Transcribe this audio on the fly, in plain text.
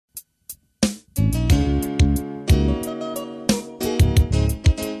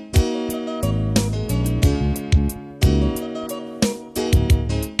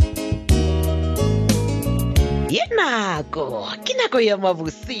nako ya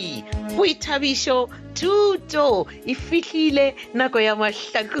mabose boithabišo thuto e fihlile nako ya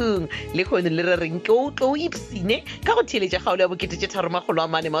mahlakong le kgone le re reng ke o tlo o ipsine ka go theeletša kgaolo ya bo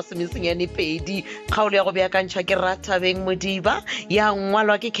 382 kgaolo ya go beakantšhwa ke Rathabeng Modiba ya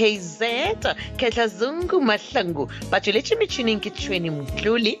ngwalwa ke KZ Ketla Zungu Mahlangu ba tšweletše metšhineng ke Tšhweni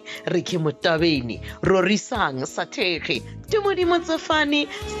Mtlole re ke Motabeni rorisang Sathege Tumodimo Tsofane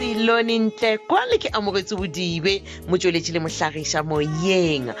Silone Ntlekwa le ke amogetse Bodibe motšweletši le mohlagiša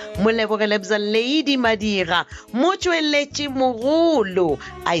moyeng molebogele bza Lady Madira motšweletši mogolo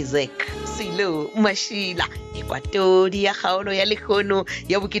Isaac Silo Mashila ekwatodi ya kgaolo ya lekgono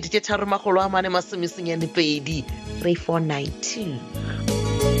ya bo 382 3492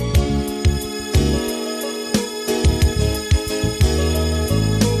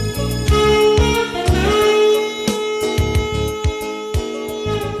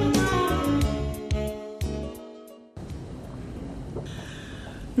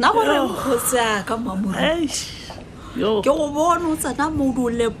 na gore nkgotsa ka mamore ke go bona o tsena modu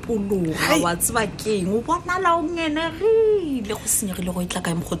le pologa wa tseba keng o bona la o ngenegile go senyegile go itla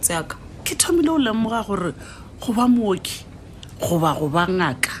ka mokgotsi yaka ke thomile o lemoga gore go ba mooki go ba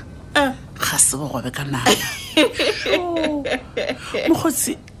ngaka ga se go gobe ka nako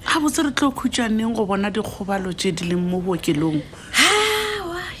mokgotsi ga botse re tlo khutšaneng go bona dikgobalo tše di leng mo bookelong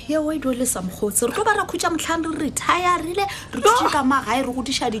wa idole sa mkhotsi re tlo ba ra khutša motlhang re retire-rile re tšhe ka magae re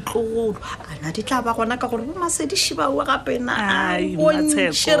godiša ditlogolo ana di tla ba gona ka gore bo masediši baue gape na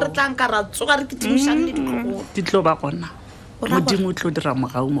bontšhe re tlang ka ra tsoga re ketimišang le ditlogolo di tlo ba gona modimo o tlo dira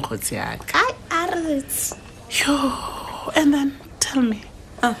mogau mokgotsi yaka and then tell me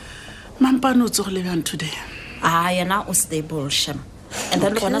Mampane o tsogile bjang today yena o stable sham and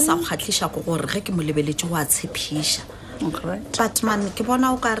then le gona sa go kgatlhiša ko gore ge ke mo lebeletše go a tshepiša. Okay. But man, ke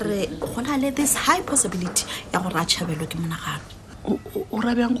bona o ka re gona le this high possibility ya gore a tšhabelwe ke monagano. O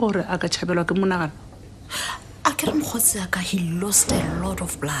ra bjang gore a ka tšhabelwa ke monagano? A ke re mokgotsi ya ka he lost a lot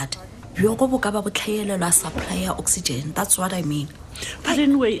of blood. Bjoko bo ka ba botlhaelelwa supply ya oxygen. That's what I mean. But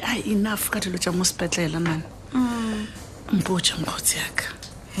anyway, enough ka dilo tša mo sepetlele man. Mpotša mokgotsi ya ka.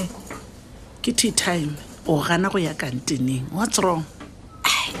 Ke tea time o gana go ya kantineng. What's wrong?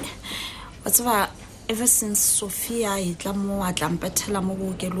 What's about ever since Sophia itla mo a tlampethela mo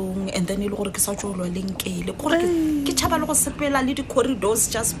bookelong and then ile gore ke sa tšolo lenkele gore ke tšhaba le go sepela le di corridors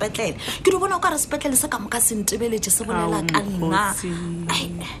just sepetlele ke di bona o ka re sepetlele se ka moka se ntebeletse se bolela ka nna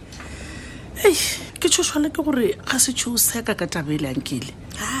ke tšhošwale ke gore ga se tšho seka ka thabile yankele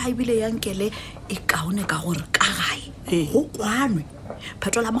ebile yankele e kaone ka gore ka gae go kwanwe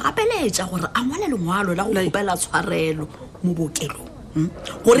phetola mo gapeletša gore a ngwale lengwalo la go gopela tshwarelo mo bookelong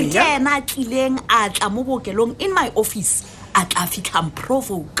gore ke ena tlileng a tla mo bookelong in my office a tla fitlha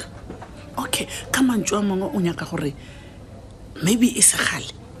provoke. Okay, ka mantšu a mangwe o nyaka gore maybe e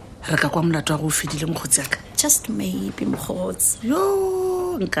segale re ka kwa molato wa go fedile mokgotsi yaka just maybe mokgotsi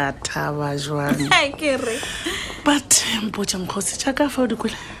nka thaba jwang kere but mpotša mokgotsi tša ka fa o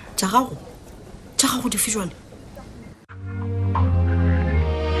dikwele tša gago di visually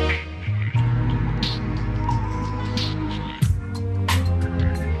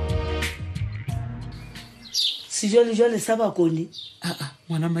sejole sa bakone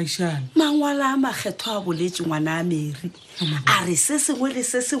ngwana maishane mangwala a makgetho a boletše ngwana a Mary a re se sengwe le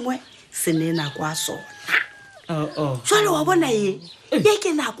se sengwe se ne nako a sona jwale wa bona ye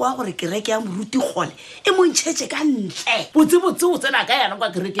ke nako a gore kereke ya moruti gole e montšhetše ka ntle botsebotse o tsena ka yana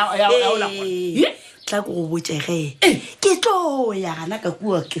kwa kereke ya olakgole tla ko go botsege ke tlo ya gana ka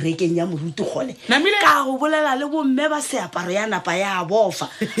kua kerekeng ya moruti gole ka go bolela le bomme ba seaparo ya napa ya bofa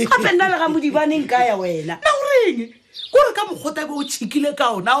gape nna le ga Modibaneng ka ya wena na o reng gore ka mokgota be o tšhikile ka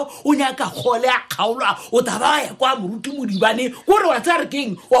ona o nyaka kgole a kgaolwa o taba ya kwa moruti Modibaneng gore wa tsa re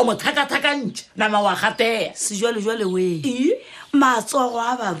keng wa mo thakathakantšha nama wa gatea sejwale we matsogo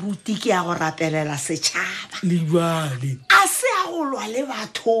a baruti ke ya go rapelela setšhaba lebale a se a go lwa le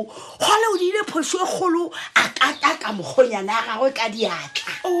batho gole o diile phoso e kgolo a kataka mokgonyana ya gagwe ka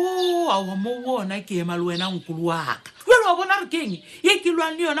diatla awa mo bona ke ema le wena nkolo waka jale wa bona re keng ye ke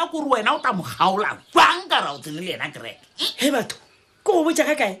lwang le yona kore wena o ta mogaola jwang ka ra o tsene le yena kereke he batho ko go botsa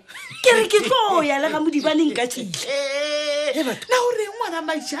ka kae ke re ke tlo ya le ga Modibaneng ka tšile na o reng ngwana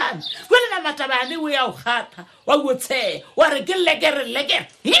maishane jale na matabane o ya o gata wa botse wa re ke lekere na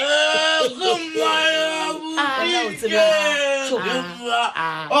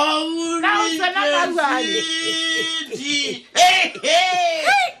o tsena ka jale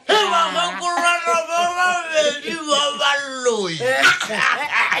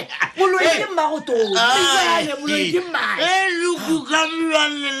moloi ke mmago go tone moloi ke mae le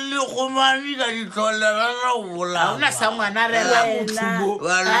gomane ka ditlholera ra o bola ona sa ngwana re ra mothubo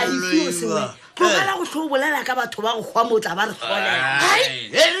tlogela go tlo bolela ka batho ba go gwa motla ba re tlholela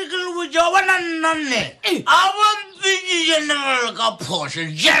ere ke le boja bona nnanne a bompedi general ka phose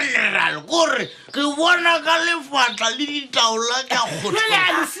general gore ke bona ka lefatla le ditaola ka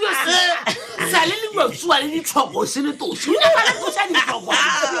sa le motsuwa le ditlhoko se le tosi o nagana tlosa ditlhoko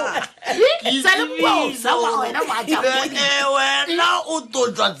sa le posa wa wena wena o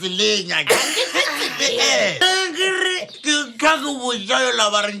totswa tseleng ke tla ke boja yo la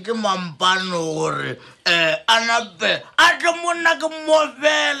ba reng ke Mampane gore a nape a tle monna ke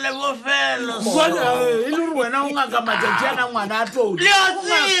bofelo e le gore wena o ngaka matšatši ana ngwana a tlou le a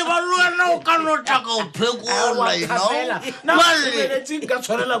tseba le wena o ka no taka o phekola ka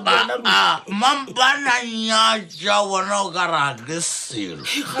tshwarela Mampane a nyatša bona o ka ra ke selo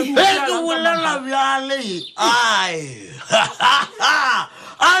ke bolela bjale ai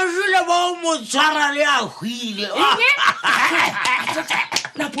a jule ba o mo tshwara le a hwile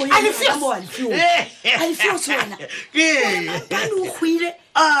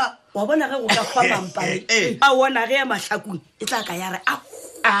wa bona ge go ka kgwa Mampane a bona ge ya mahlakong e tla ka ya re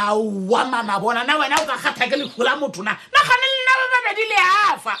aowa Mamabona na wena o ka kgatha ke lekgola motho na nagane lena ba babedi le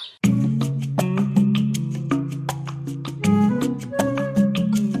afa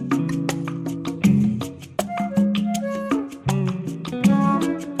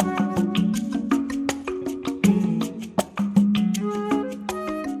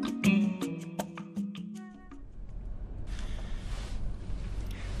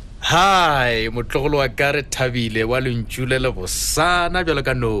Hi, motlogolo wa ka re thabile wa lentšulela bosana bjalo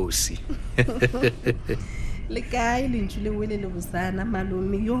ka nosi. Le kae lentšule wele le bosana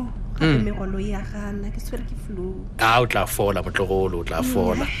malome yo gape megolo ya gana ke tshwere ke flu. O tla fola motlogolo o tla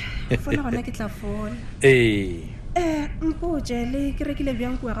fola. Fola gona ke tla fola. Mpotse le ke rekile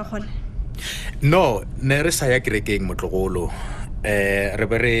bjang kwa ga gole. No, ne re sa ya kerekeng motlogolo. Re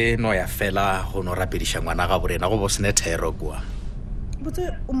be re no ya fela go no rapediša ngwana ga borena go bosne thero kwa.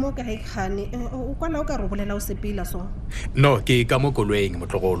 Botse o mo ka ikgane o kwana o ka re bolela o sepela so. No, ke ka mo koloeng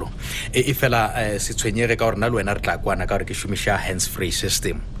motlogolo. E fela se tshwenyege ka gore na le wena re tla kwana ka gore ke šomiša hands free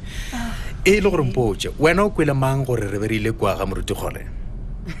system. E le gore mpotse wena o kwele mang gore re berile kwa ga moruti gore.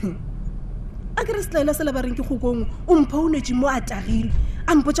 A ke re setlaela se le ba reng ke gokong o mphaunetše mo a tagile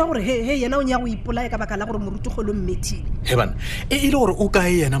a mpotsa gore he yena o nya go ipolaya ka baka la gore moruti golo mmethile. He bana e le gore o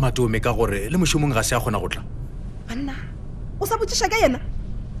kae yena matome ka gore le mošomong ga se a kgona go tla. Banna o sa botsiša ka yena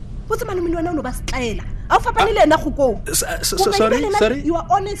botse malomene wena o no ba setlaela a o fapane le ena gokong. Sorry you are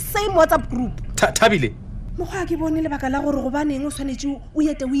on the same WhatsApp group. Thabile mokgwa ke bone lebaka la gore go baneng o tshwanetse o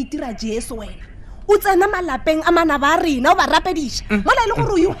yete o itira jesu wena o tsena malapeng a mana ba rena o ba rapediša mola ile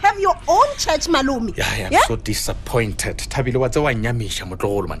gore you have your own church malome. I'm so disappointed. Thabile wa tse wa nyamiša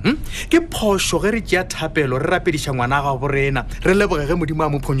motlogolo man. Ke phošo ge re tšea thapelo re rapediša ngwana ga borena re leboge ge modimo a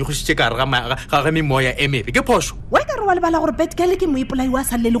mo phonyogišitše ka ga ge memoya e mebe ke phošo. wa ka re wa lebala gore betgale ke moipolai wa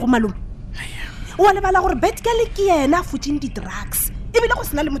sa llele go malome wa lebala gore betgale ke yena a fotšeng di-drugs ebile go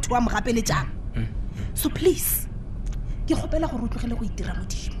sena le motho wa mo gapeletšang. So please ke kgopela gore o tlogele go itira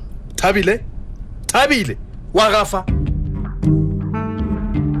modimo. Thabile wa gafa.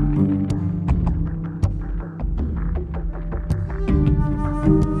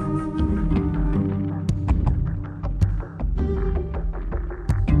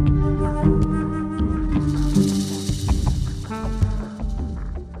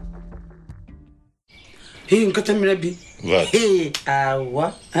 Nkatamina bi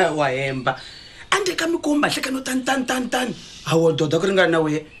awa wa emba ande ka mikomba hle ka no tan awu doda ku ringana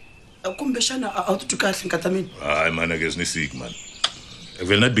we kumbe xana a tu kahle nkatamina hayi man ke ni sick man ek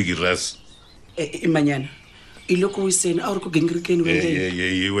wil net bietjie rus imanyana iloko wiseni a uri ku gengirikeni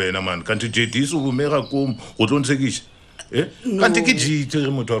ye wena man kanti JD so bumega kom go tlonsekisha kanti ke jitse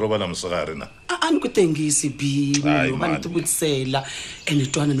motho ro bana mosegare na a ni ku tengisi bi lo ba ntse butsela ene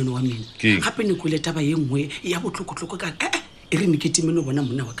twana none wa mina gape ni ku leta ba yengwe ya botlhokotlhoko ka e re nikitime no bona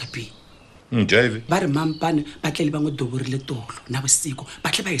monna wa kapi Javi ba re Mampane ba tlele bangwe doborile tolo na bosiko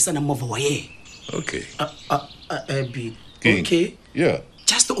ba tle ba isana mova wa ye. Okay Bi okay yeah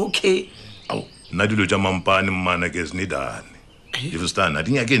just okay au na dilo tja Mampane mmana ke se nidane you understand I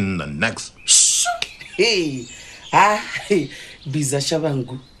think again the next hey biza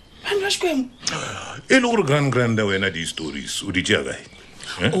shabangu bana shkwem e le gore grand wena di stories o di tja gae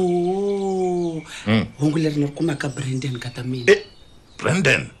hongule re nokuma ka Brandon katamini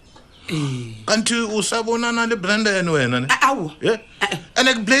Brandon kanti usabonana le Brandon wena ne awu and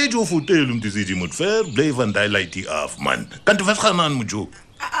ek blade you futelo mtiziji mut fair blade van daylight af man kanti vas gaan mujo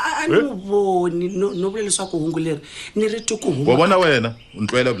a no bone no bole leswako hungu leri ni ri ti ku wa bona wena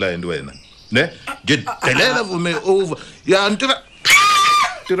untwela blind wena ne ngedelela vume over ya ntira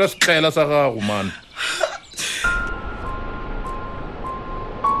sicela sa gago man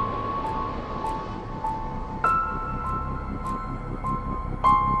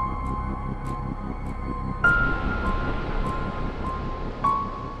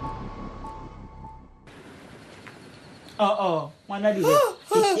ngwana di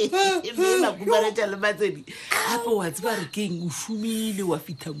Nna kumaretša le matsedi gape wa tseba re keng o šomile wa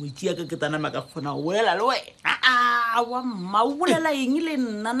fitlha ngwetsi ya ka ke tanama ka kgona go bolela le wena wa mma o bolela eng le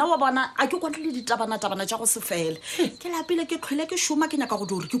nna na wa bona a ke kwatle le ditabana-tabana tša go se fele ke lapile ke tlhole ke šoma ke nyaka go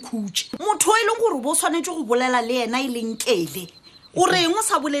di gore ke khutše motho o e leng gore bo tshwanetse go bolela le yena e leng kele o reng o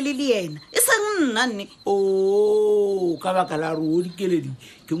sa bolele le yena e seng nna nne ka baka la re o dikeledi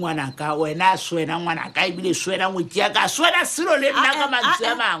ke ngwana ka wena a swena ngwana ka ebile swena ngwetsi ya ka swena selo le nna ka mantswe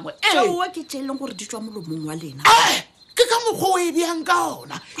a mangwe tšeoa ke tše e leng gore di tswa molomong wa lena ke ka mokgwa o e bjang ka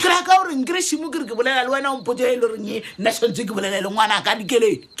ona ke ra ka gore nkere šimo kere ke bolela le wena ompotse e le goreng e nna tshwanetse ke bolela le ngwana ka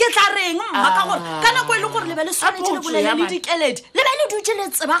dikeledi ke tla reng mma ka gore ka nako e leng gore le be le tshwanetse le bolele le dikeledi le be le dutse le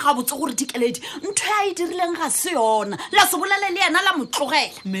tseba gabotse gore dikeledi ntho ya e dirileng ga se yona la se bolele le yena la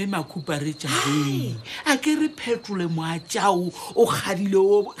motlogela mme makhuparetšare a ke re phetole moatšao o kgadile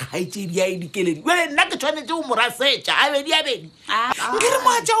o kgaetsedi ya e dikeledi bele nna ke tshwanetse o morasetša abedi nkere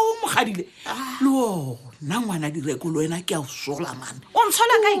moatšao o mokgadile le ona nna ngwana direkolo wena ke a o sola man o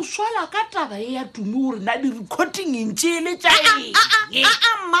ntshola kae o sola ka taba e ya tumi gore na di-recording ntše le tša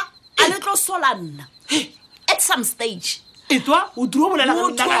mma a le tlo sola nna at some stage etwa o diro bolela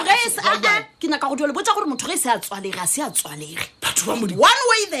ke nyaka go diole botsa gore motho ge se a tswalege a se a tswalege batho ba modi one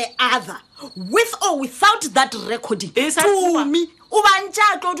way the other with or without that recording tumi o bantse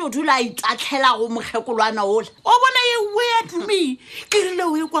a tlo dula a itatlhela go mokgekolwana ole o bona ye we ya tumi ke rile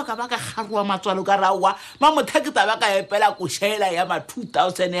o e kwa ka ba ka garoa matswalo ka rawa ma motheketa ba ka epela košhaela ya ma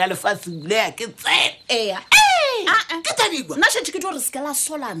 2000 ya lefatsheng le ya ke tsena ke tabikwa nna šetse ke di gore se ke la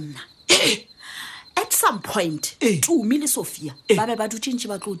sola nna at some point Tumi le Sophia ba be ba dutšentše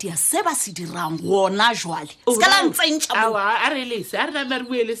ba tlo dia se ba se dirang gona jwale se ka la ntsentša a re lese a re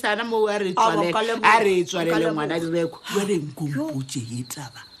namerwe le sana mo a re tswalele ngwana direko wele nkompotse ye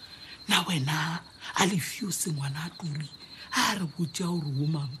taba na wena a le fuse ngwana a Tumi a re botša gore o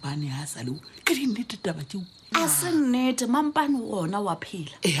Mampane a sa le ke di nnete taba tšeo a se nnete Mampane gona wa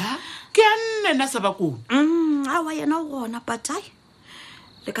phela ke a nnena sa bakone a wa yena gona patai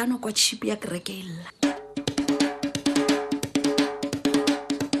le ka no kwa chip ya kerekela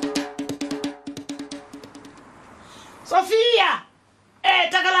Sophia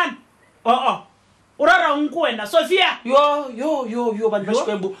takalana o rara nko wena Sophia yo bantu ba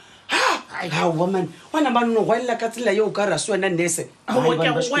Xikwembu hawa man wana ba no go ela ka tsela yo ka ra swena nese mo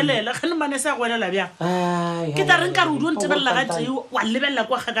ke go gwelela gane manese a gwelela bja ke tla reng ka re o di ntebella ga tseo wa lebella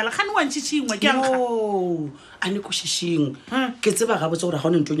kwa gakala gane wa ntšhitšingwa ke ankga a ne ko shishing ke tseba ga botse gore ga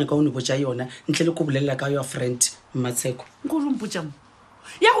o ne ntonya ka o ne botsa yona ntle le ko bolela ka your friend Matsheko nko re mpotsa mo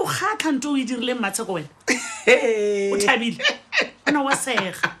ya go kgatla nto o e dirile Matsheko wena o thabile ona wa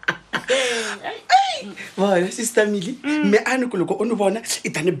sega bona sister Mili me a ne koloko o ne bona e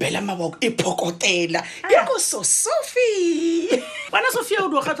tane bela maboko e phokotela ya go so Sophie bona Sophia o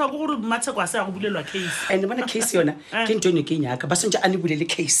do kgatla go gore Matsheko a se a go bulelwa case and bona case yona ke ntone ke nyaka ba sentse a ne bulele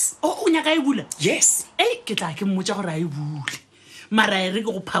case o nyaka e bula yes ke tla ke mmotsa gore a e bule mara e re ke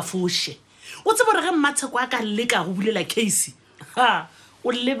go phafoshe o tsebe gore ge Matsheko a ka leka go bulela case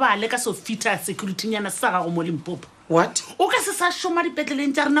o lebale ka Sophia security nyana sa ga go mo Limpopo what o ka se sa shoma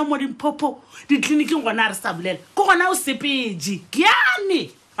dipetleleng tša rena mo Limpopo ditleliniking gona re sa bolela ko gona o sepeje ke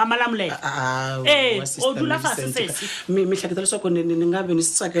yane ga malamolela o dula fase sese me hlaketsa leswako ne ngabe ne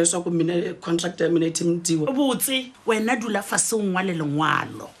se tsaka leswako mina contract ya mina itimtiwa botse wena dula fase ngwa le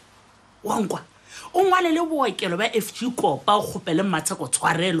lengwalo wa nkwa o ngwale le bookelo ba FG kopa o gopele Matsheko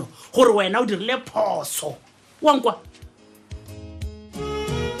tshwarelo gore wena o dirile phoso wa nkwa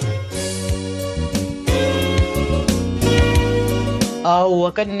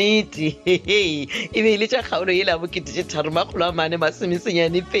aowa ka nnete e be ile tša kgaolo ye la bokete tše tharomagolo a mane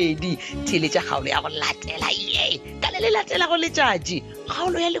masomesenyane pedi thele tša kgaolo ya go latela ye ka le le latela go letšatši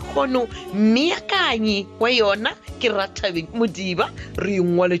kgaolo ya lekgono mmeakanyi wa yona ke Rathabeng Modiba re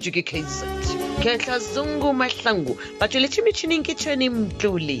ngwaletšwe ke KZ Kehla Zungu Mahlangu batšweletše metšhineng ke Tšhweni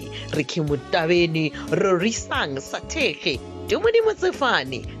Mtlole re ke Motabeni rorisang Sathege Dumodimo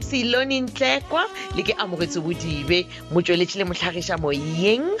Tsefane Siloni Ntlekwa le ke Amogetso Bodibe motšweletše le mohlagiša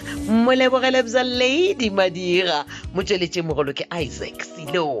moyeng molebogele bza Lady Madira motšweletše mogolo ke Isaac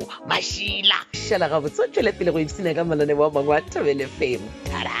Silo Mashila šala gabotse tšwele pele go ipsina ka mananeo a mangwe a Thabile FM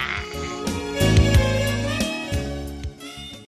tada